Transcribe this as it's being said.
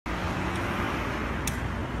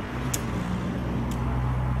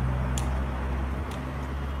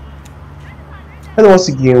Hello once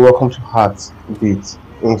again, welcome to Heartbeat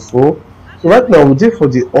Info. So right now we dey for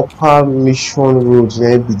the Upper Mission Road,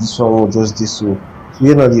 na be this one wey we just dey so. So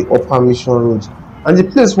here na the Upper Mission Road, and the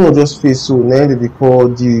place wey we just face so na dem dey call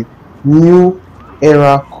the New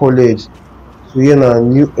Era College. So here na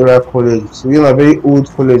New Era College. So here na very old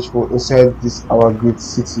college for inside this our great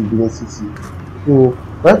city, Benin City. So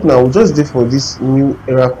right now we just dey for this New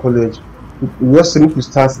Era College. We just say make we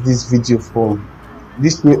start this video from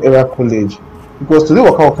this New Era College, because today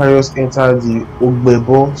waka will carry us enter the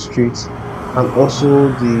Ogbebor street and also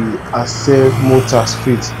the Asemota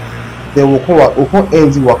street. Then we'll come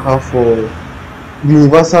end the waka for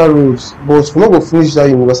Universal Roads, but we're not going to finish that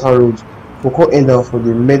Universal Road. We'll come end down for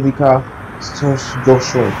the Medical Stores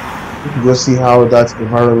Junction. You can just see how that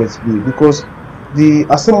environment be, because the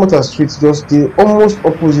Asemota street just dey almost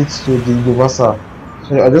opposite to the Universal.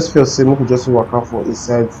 So I just feel say we could just waka for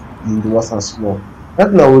inside the Universal small.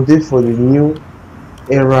 Right now we're there for the New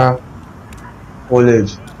Era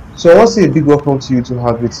College. So I want to say a big welcome to you to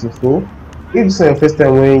Heartbeat Info. If this is your first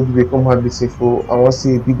time when you become Heartbeat Info, I want to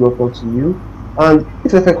say a big welcome to you. And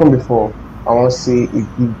if you've ever come before, I want to say a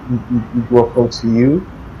big welcome to you.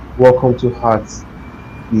 Welcome to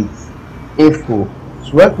Heartbeat Info.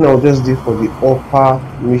 So right now we're just there for the Upper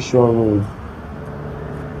Mission Road.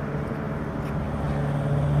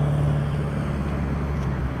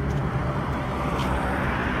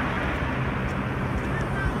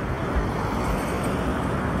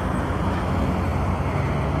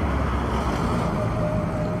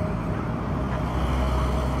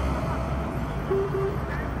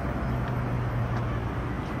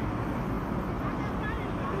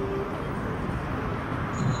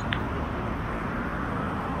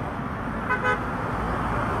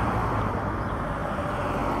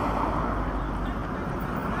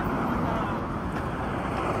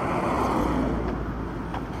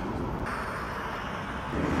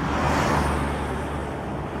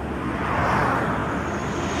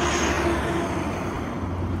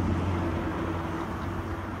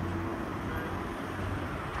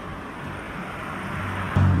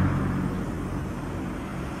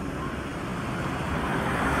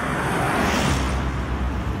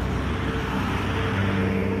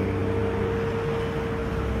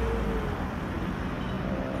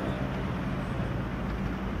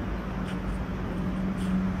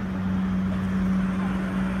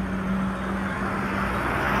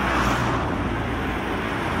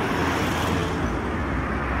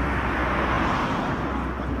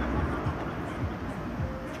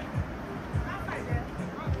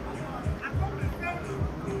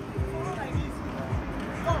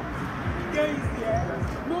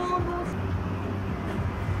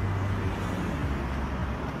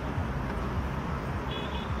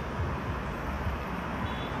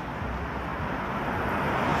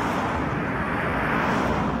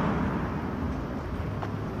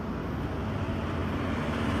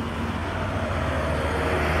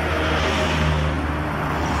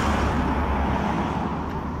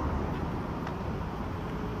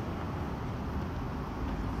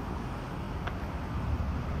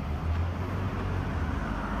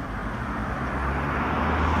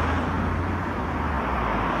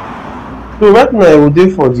 So right now we're there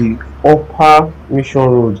for the Upper Mission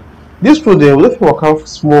Road. This road there, we'll walk out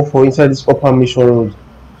small for inside this Upper Mission Road.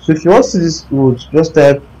 So if you want to see this road, just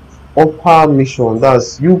type Upper Mission,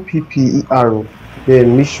 that's UPPER,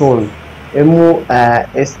 then Mission, MOISSION,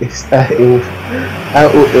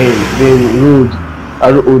 then Road,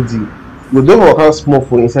 ROD. We don't walk out small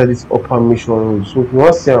for inside this Upper Mission Road. So if you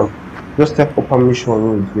want to see them, just type Upper Mission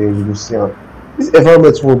Road, then you will see them. This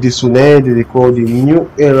environment will be so now they call the New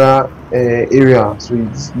Era area. So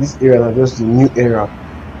this area is just the New Era.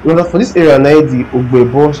 In for this area now the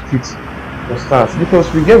Ogbebor street will start,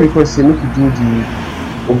 because we get request say we could do the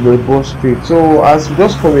Ogbebor street. So as we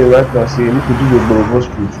just come in right now, say we could do the Ogbebor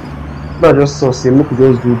street. But I just saw say we could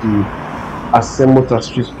just do the Asemota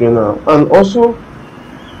street now, and also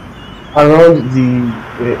around the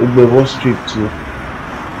Ogbebor street too.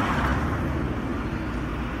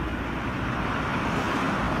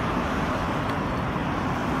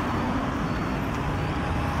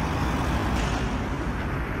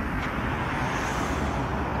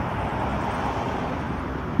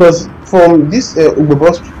 Because from this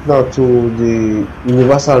Ogbebor street now to the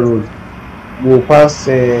Universal Road, we'll pass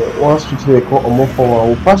one street we call Omofonwa.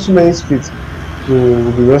 We'll pass so many streets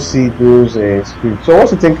to we just see those streets. So I want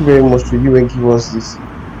to thank you very much to you and give us this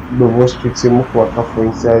Ogbebor street, say Mokwaka for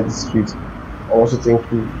inside the street. I want to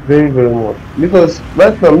thank you very much, because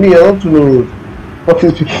right now me I don't know road.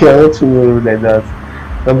 Talking speaking, I don't know road like that.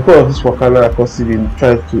 And because of this wakana, I constantly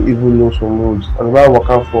try to even know some roads, and while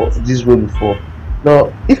working for this road before,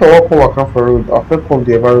 Now, if I wan come waka for road, I first come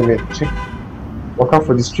the environment, check waka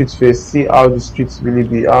for the street first, see how the street really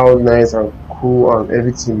be, how nice and cool and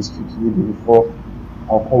everything the street really be before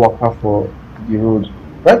I'll come waka for the road.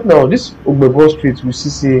 Right now, this Ogbebor street, we see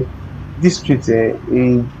say this street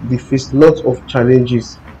dey face lot of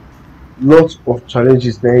challenges, na in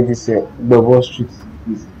this Ogbebor street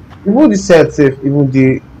is. Even this side sef even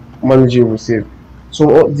dey manageable sef.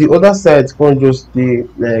 So the other side come just dey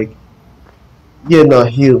like here na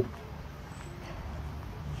hill.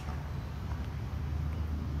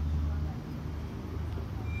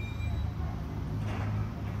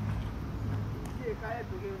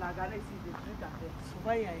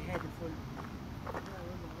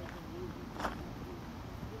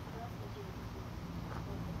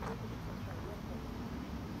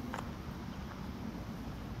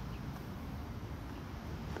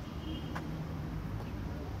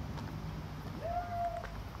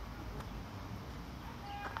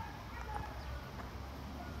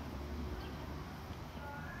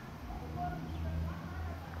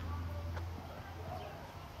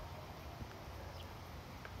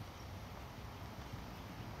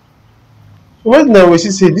 Right now we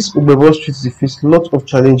see say dis Ogbebor street dey face lot of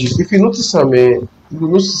challenges. If you notice am you go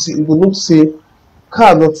notice say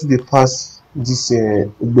car no too dey pass dis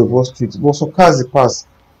Ogbebor street, but some cars dey pass,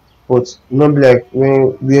 but e no be like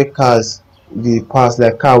where cars dey pass,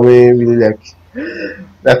 like car wey really like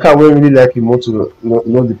im motor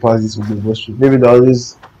no dey pass dis Ogbebor street. Maybe na all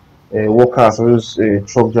those workers, all those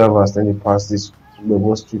truck drivers na dey pass dis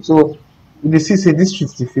Ogbebor street. So we dey see say dis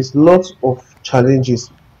street dey face lot of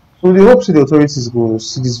challenges. So we dey hope say the authorities go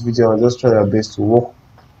see dis video and just try their best to work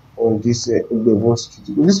on dis Ogbebor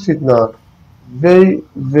street. Dis street na very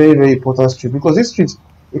important street because dis street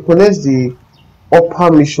e connect the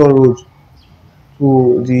upper mission road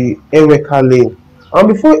to the Eweka lane, and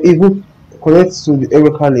before e even connect to the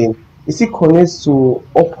Eweka lane, e still connect to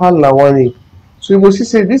upper Lawani. So you go see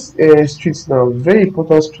say dis street na very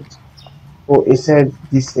important street for inside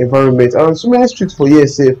dis environment, and so many street for here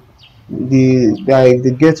sef dey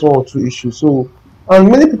get one or two issues. So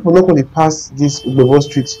and many pipu no come dey pass dis Ogbebor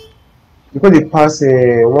street, dey come dey pass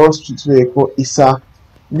one street wey dey call Isa.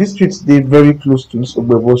 Dis street dey very close to dis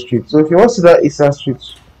Ogbebor street. So if you wan see dat Isa street,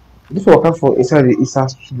 if you waka for inside the Isa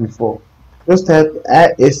street before, just type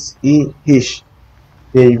ISEH,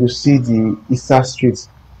 den you go see the Isa street.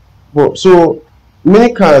 But so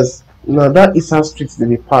many cars na dat Isa street dem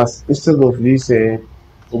dey pass instead of dis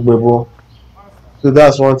Ogbebor. So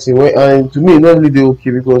that's one thing wey, and to me e no really dey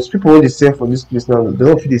okay because people wey dey sell for dis place now dem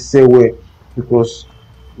no fit dey sell well because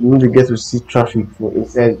you no dey get to see traffic for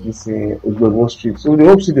inside dis Ogbebor street. So we dey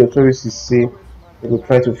hope say the authorities say dem go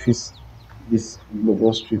try to fix dis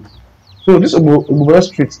Ogbebor street. So dis Ogbebor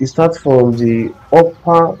street e start from the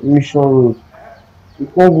upper mission road, e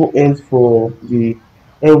come go end for the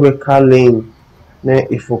Eweka lane, na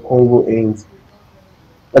e for come go end.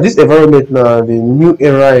 Na dis environment na the new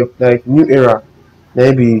era na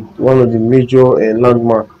im be one of the major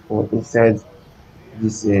landmark for inside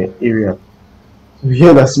dis area. So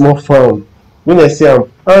here na small farm wen I see am,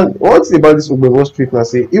 and one thing about dis Ogbebor street na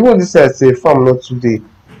say even dis side sef farm no too dey.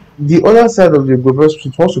 The other side of the Ogbebor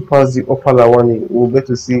street, once you pass the upper Lawani, you go get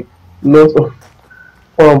to see lot of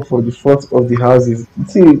farm for the front of the houses. The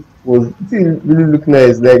thing really look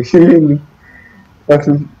nice, like e really look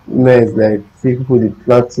actually nice, like say people dey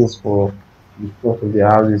plant things for the front of their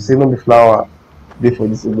houses, say no be flower dey for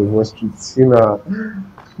dis Ogbebor street, say na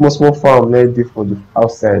small farm na im dey for the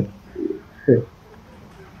outside.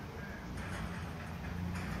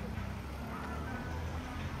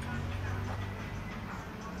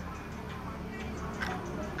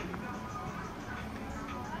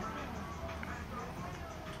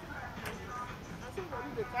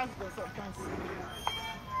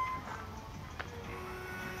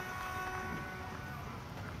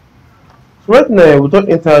 So right now we don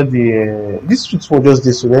enter the dis street one just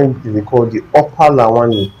dey, so na im dem dey call the upper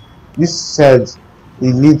Lawani. Dis side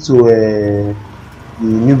e lead to the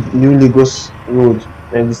new Lagos road,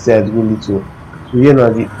 na im dis side go lead to. So here na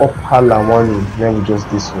the upper Lawani na im we just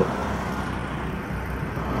dey so.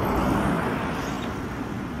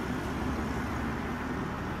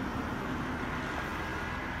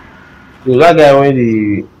 So dat guy wey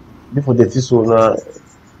dey for dirty so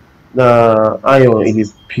na iron e dey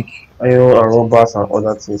pick, iron and rubbers and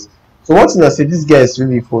other things. So one thing na say dis guys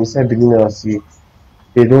really for inside benin na say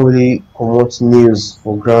dey don really comot nails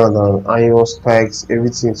for ground and iron spikes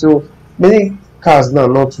everything. So many cars now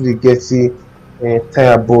no too dey get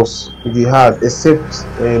tyre burst, e dey hard except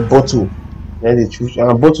bottle na im dey chew,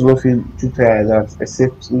 and bottle no fit chew tyre like dat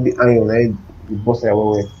except maybe iron na im dey burst tyre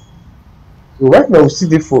well well. So right now we still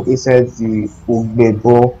dey for inside the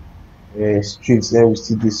Ogbebor street, then we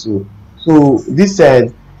still dey so. So this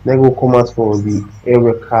side then go come out for the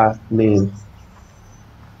Ereka lane.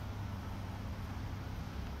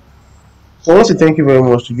 So I want to thank you very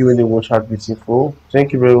much to giving the watch out with info.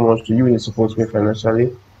 Thank you very much to you and support me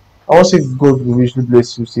financially. I want to say God will richly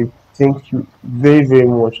bless you. Say thank you very very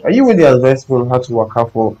much. Are you really advised on how to work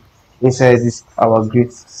out for inside this our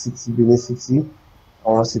great city, Benin City? I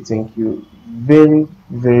want to say thank you very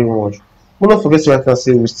very much. But not forget to write and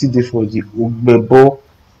say we still there for the Ogbebo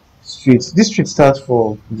street. This street starts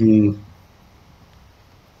for the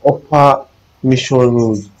upper Mission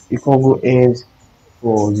Road. It can go end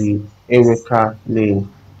for the Ereka lane.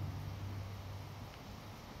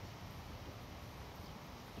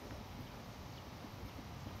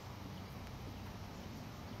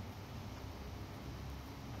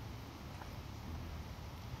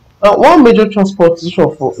 One major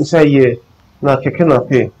transportation for inside here na keke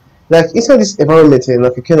napep. Like inside this environment na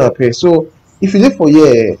keke napep. So if you dey for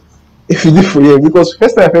here, if you dey for here, because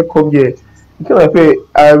first time I first come here, keke napep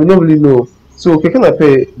I no really know. So keke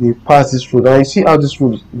napep dey pass this road and you see how this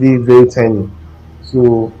road dey very tiny.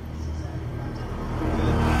 So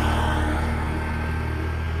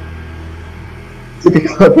keke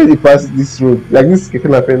napep dey pass this road. Like this keke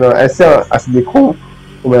napep now, I see am as e dey come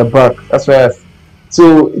for my back. That's why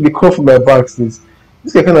so e dey come for my back since.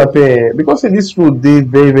 This keke napep because say this road dey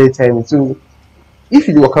very very tiny. So if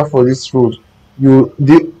you dey waka for this road, you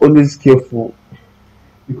dey always careful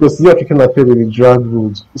because your keke napep dey drag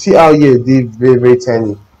road. You see how here dey very very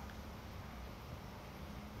tiny.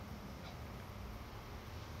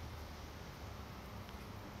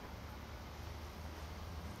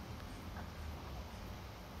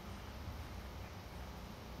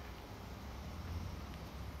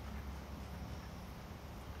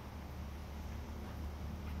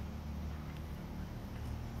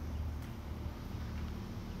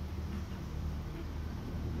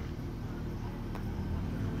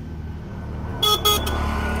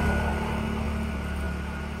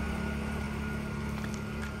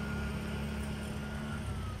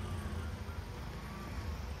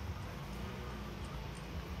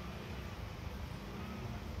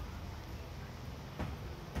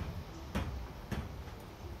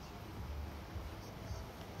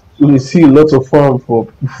 You dey see a lot of farm for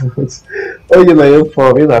all you na your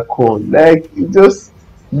farm, you na corn. Like e just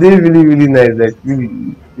dey really really nice. Like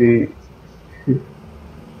really dey.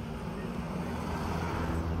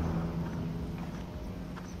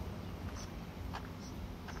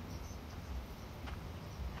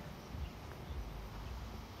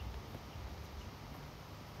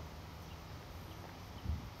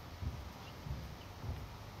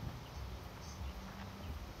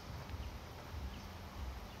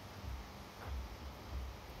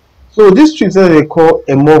 So this street wey dey call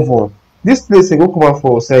Emovon, this place dey go come out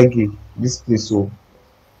for Osage. This place so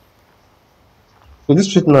this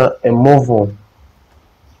street na Emovon.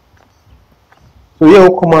 So here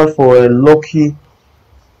we come out for Lucky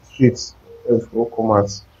Street. We come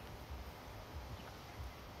out.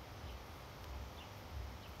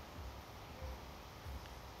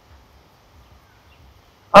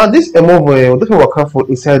 And this Emovon, we don't waka for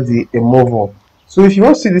inside the Emovon. So if you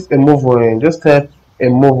want to see this Emovon, just type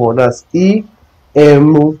Emovon. That's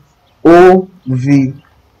Emovon.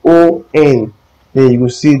 Then you will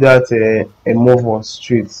see that Emovon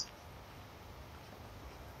Street.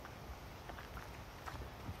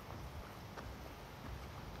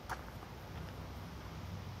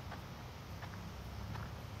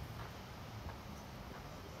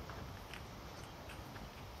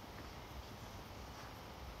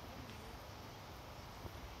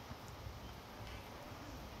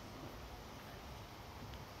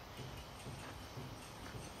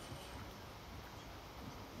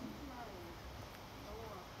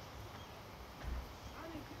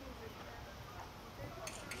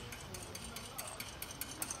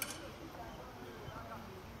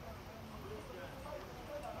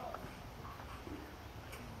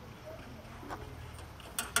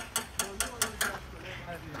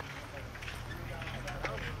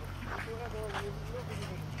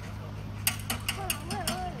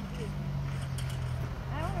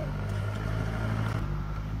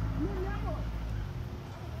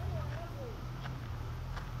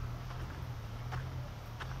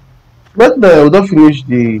 Right now, we don't finish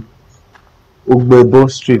the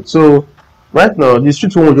Ogbebor Street. So right now, the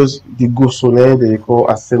street one just dey go so now they call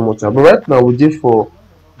Asemota. But right now, we dey for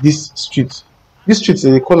this street. This street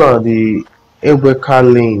they call am the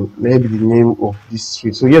Eweka Lane. Na be the name of this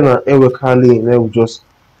street. So here na Eweka Lane. Now we just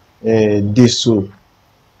dey so.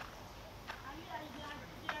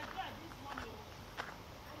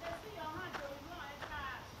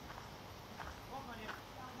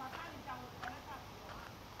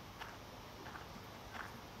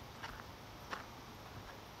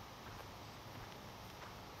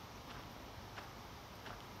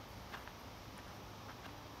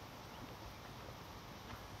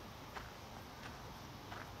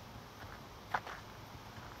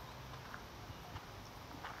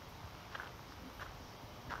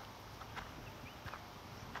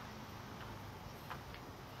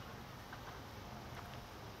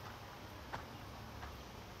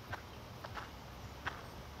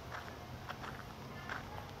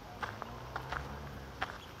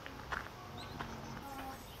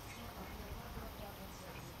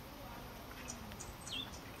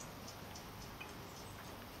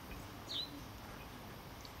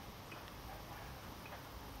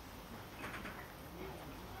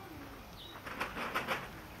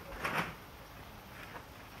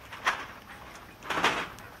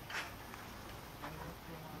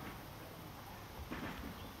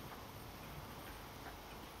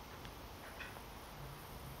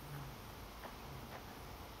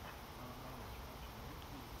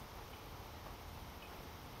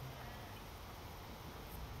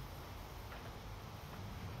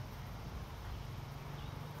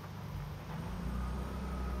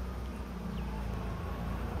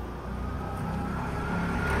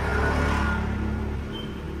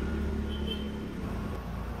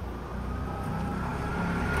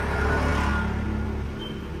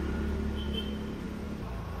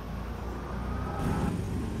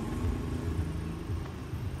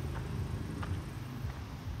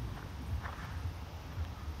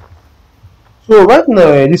 So right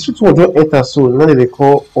now the street one don enter, so now dem dey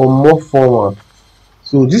call Omofonwan.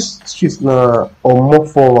 So this street na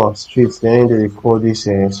Omofonwan street na im dem dey call this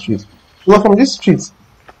street. So na from this street,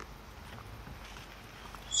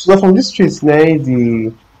 na im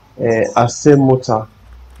the Asemota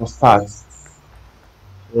for start.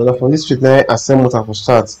 Na from this street na im Asemota for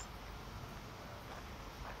start.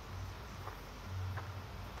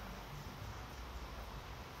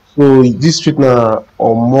 So this street na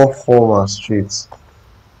Omofonwan street.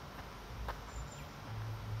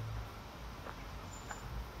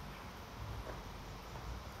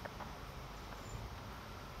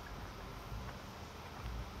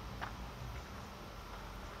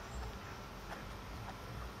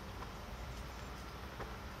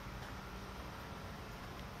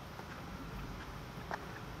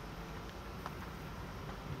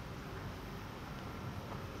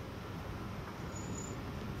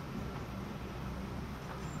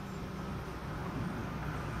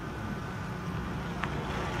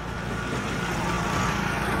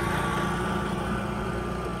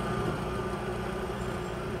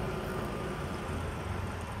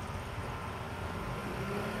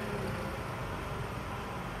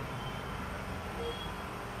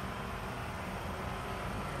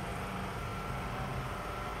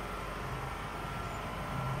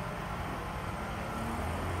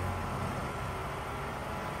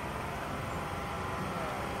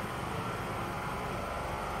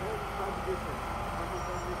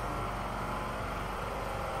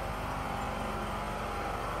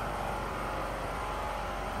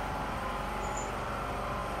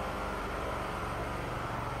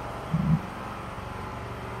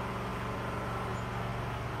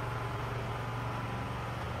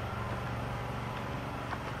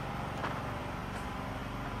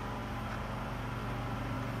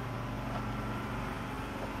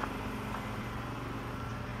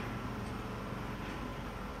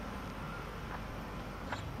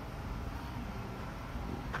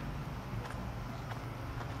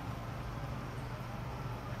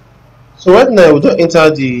 So right now we don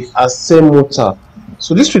enter the Asemota.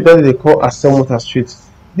 So this street na dem dey call Asemota street.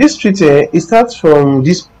 This street e start from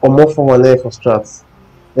this Omofonwan na im for start.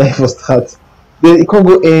 Then e come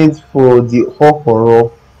go end for the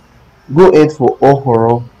Ohoro. Go end for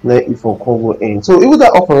Ohoro na im for come go end. So even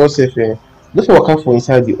that Ohoro sef just waka for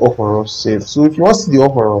inside the Ohoro sef. So if you wan see the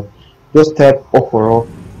Ohoro, just type Ohoro,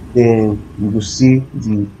 then you go see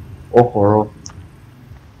the Ohoro.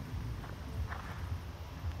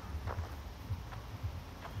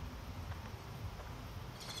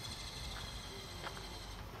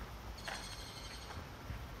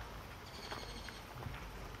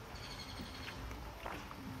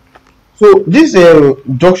 So this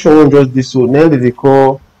junction wey just dey so na im dem dey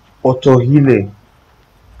call Otohile.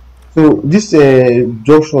 So this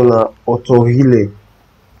junction na Otohile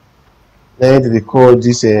na im dem dey call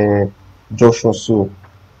this junction so.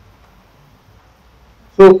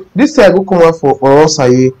 So this side go come out for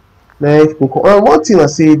Orosaye na im go come. And one thing na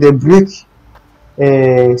say dem break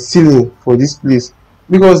ceiling for this place,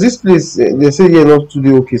 because this place dem say here no too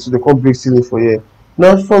dey okay, so dem come break ceiling for here.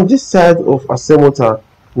 Now from this side of Asemota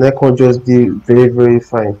na im come just dey very very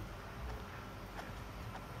fine.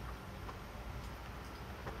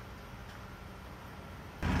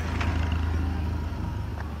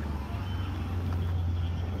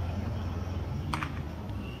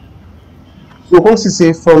 So you come see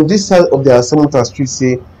say from this side of the Asemota street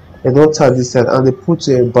say dem don tap this side and dem put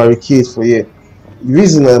barricade for here. The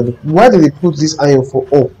reason na why dem dey put this iron for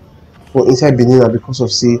up for inside Benin na because of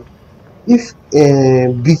say if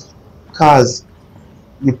big cars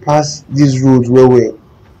dey pass this road well well,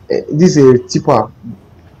 this tipper,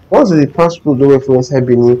 once dem dey pass road well well for inside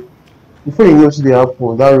Benin, before you know wetin dey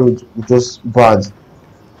happen, that road go just bad.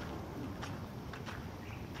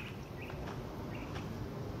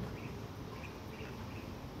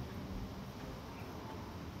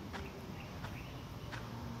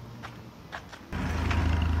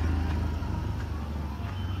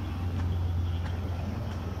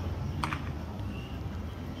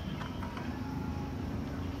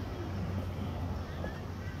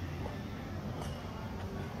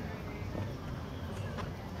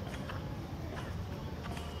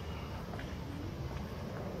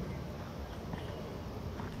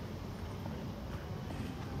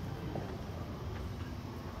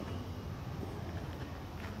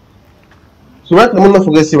 So right now, not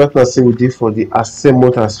forget say right now say we dey for the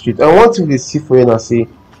Asemota street, and one thing we dey see for here na say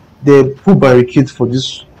dem put barricade for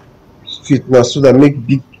this street now so that make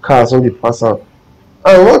big cars no dey pass am.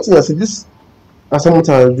 And one thing na say this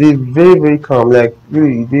Asemota dey very very calm, like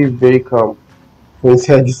really e dey very calm for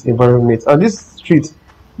inside this environment. And this street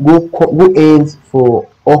go end for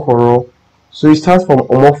Okoro. So you start from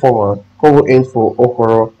Omofoma, come go end for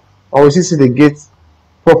Okoro. And we see they get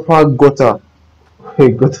proper gutter,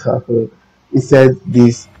 gutter for inside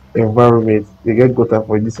this environment. They get gutter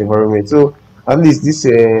for this environment. So at least this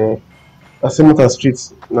Asemota street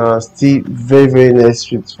na still very very nice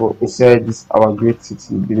street for inside this our great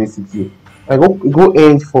city, Benin City. I go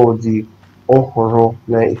end for the Okoro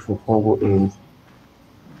na if you come go end.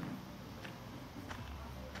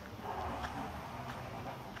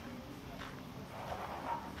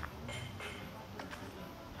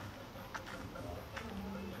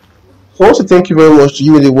 So I want to thank you very much to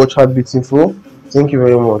you wey dey watch Heartbeat Info. Thank you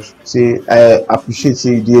very much. Say I appreciate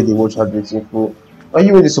say you dey watch Heartbeat Info. And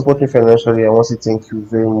you wey dey support me financially, I want to thank you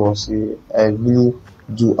very much. Say I really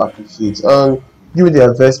do appreciate. And you wey dey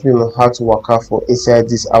advise me on how to waka for inside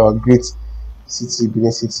this our great city,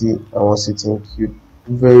 Benin City, I want to thank you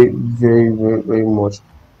very very much.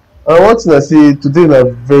 And one thing I say today na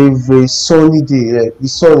very very sunny day. Like the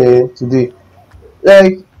sun today,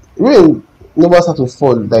 like rain never start to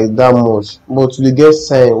fall like that much, but we dey get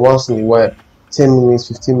sign once in a while, 10 minutes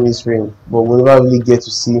 15 minutes rain, but we never really get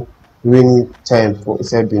to see rainy time for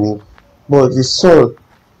inside Benin. But the sun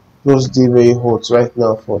just dey very hot right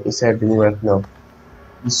now for inside Benin right now.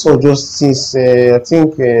 The sun just since I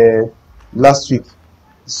think last week,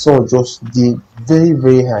 the sun just dey very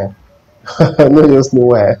very high. I no just know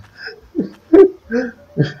why.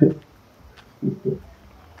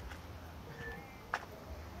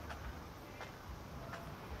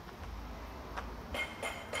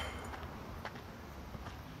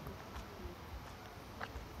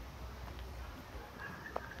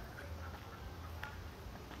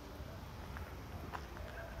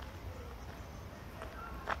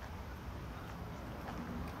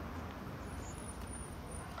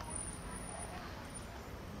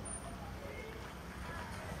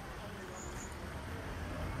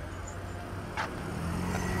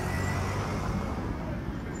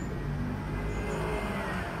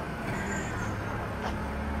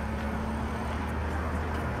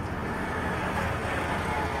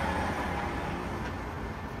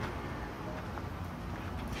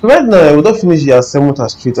 So right now we don finish the Asemota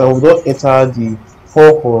street and we don enter the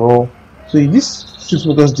four horror. So this street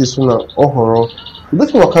wey just dey so na Ohoro. We don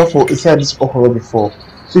fit waka for inside this Ohoro before.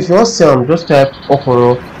 So if you wan see am, just type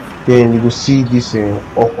Ohoro, then you go see this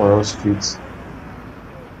Ohoro street.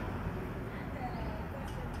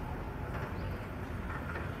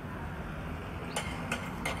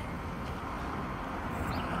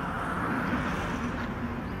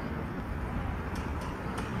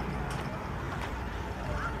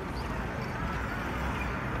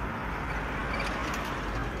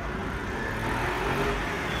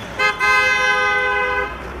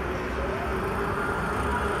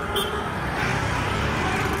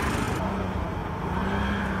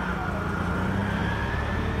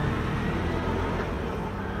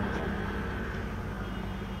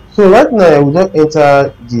 So right now we don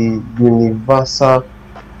enter the Universal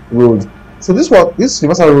Road. So this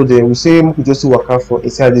Universal Road we say make we just waka for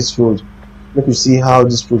inside this road, make we see how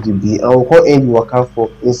this road dey be, and we come end the waka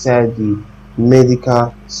for inside the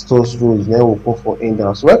Medical Stores Road, then we come for end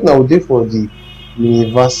am. So right now we dey for the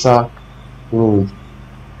Universal Road.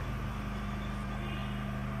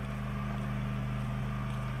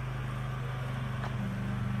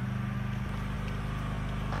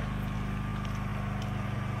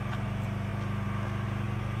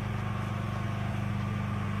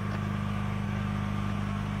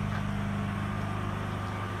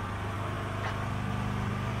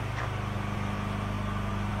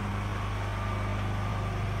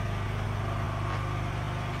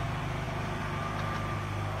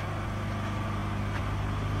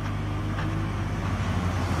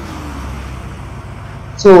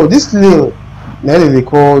 So this lane na dem dey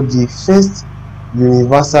call the first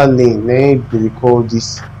universal lane, na im dem dey call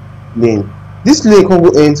this lane. This lane come go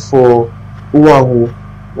end for Uwahu,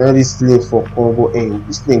 na this lane for come go end.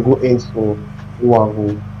 This lane go end for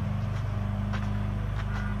Uwahu.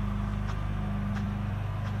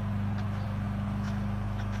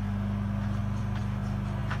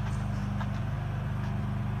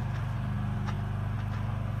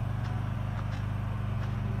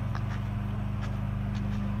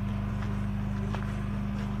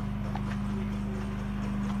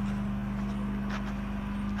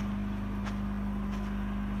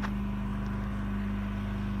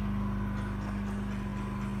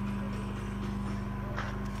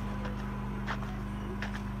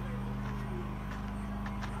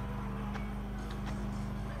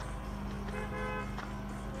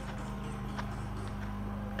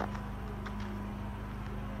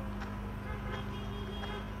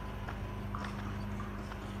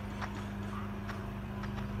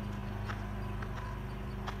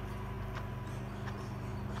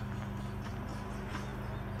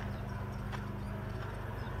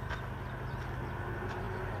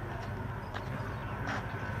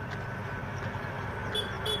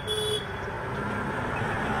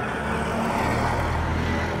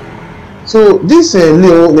 So this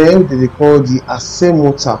lane they call the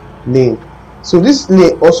Asemota lane. So this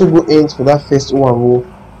lane also go end for that first Owawo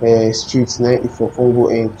street na if for go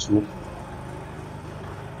end too.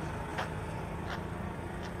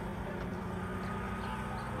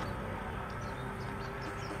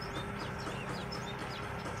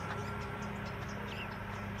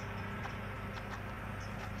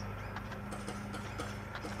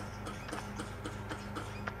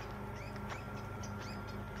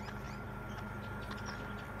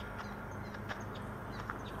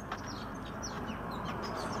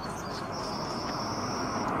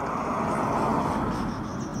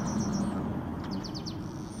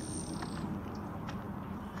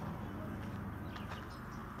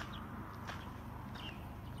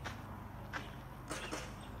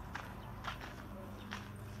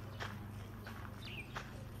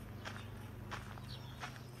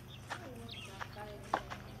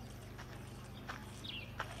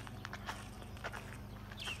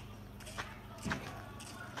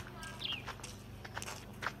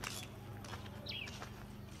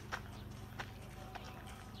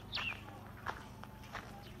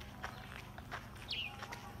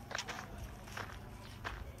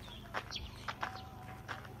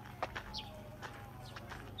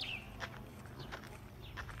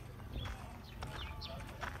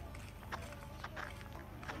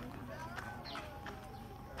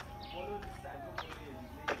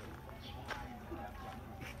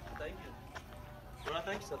 Thank you. Well,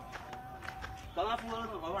 thanks, sir. Kala pula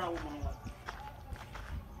na awara wo mo.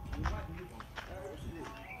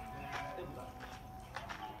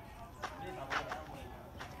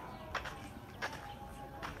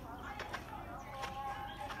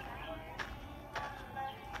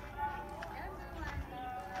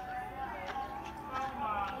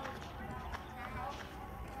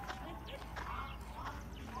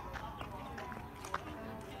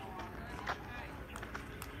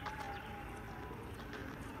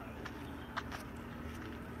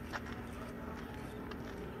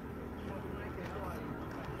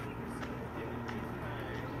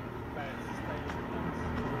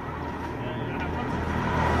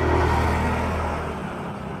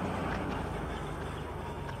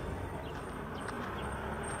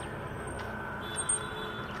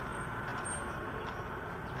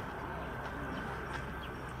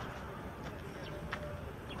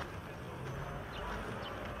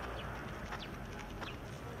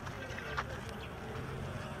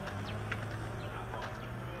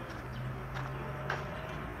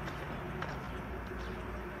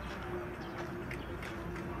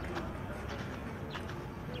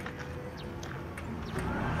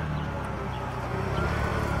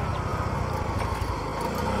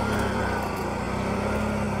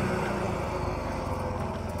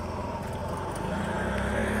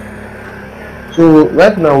 So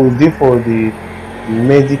right now we dey for the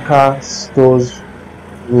medical stores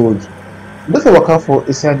road. Just dey waka for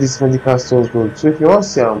inside this medical stores road. So if you wan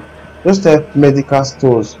see am, just type medical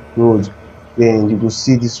stores road, then you go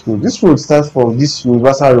see this road. This road start from this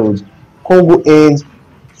universal road, come go end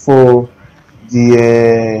for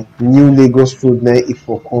the new Lagos road na e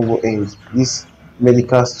for Congo end. This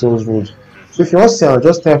medical stores road. So if you wan see am,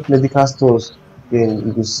 just type medical stores, then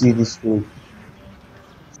you go see this road.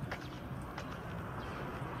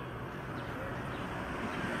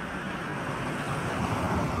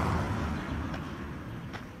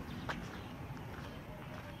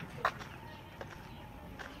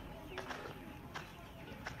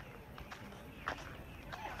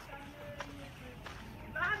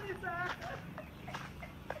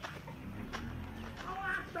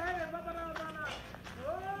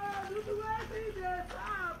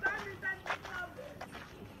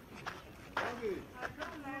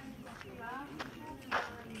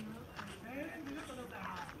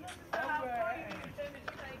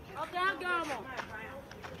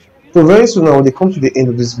 So very soon now they come to the end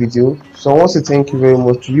of this video. So I want to thank you very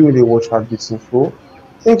much to you when they watch Heartbeat Info.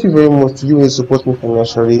 Thank you very much to you when you support me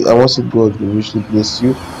financially. I want to God will richly bless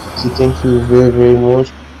you. So thank you very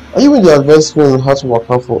much. And you when they advise me on how to work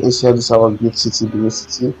out for inside this our great city, Benin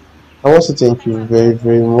City. I want to thank you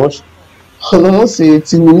very much. And I want to say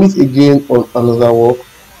till we meet again on another walk.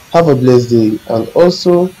 Have a blessed day and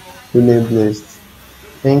also remain blessed.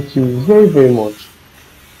 Thank you very much.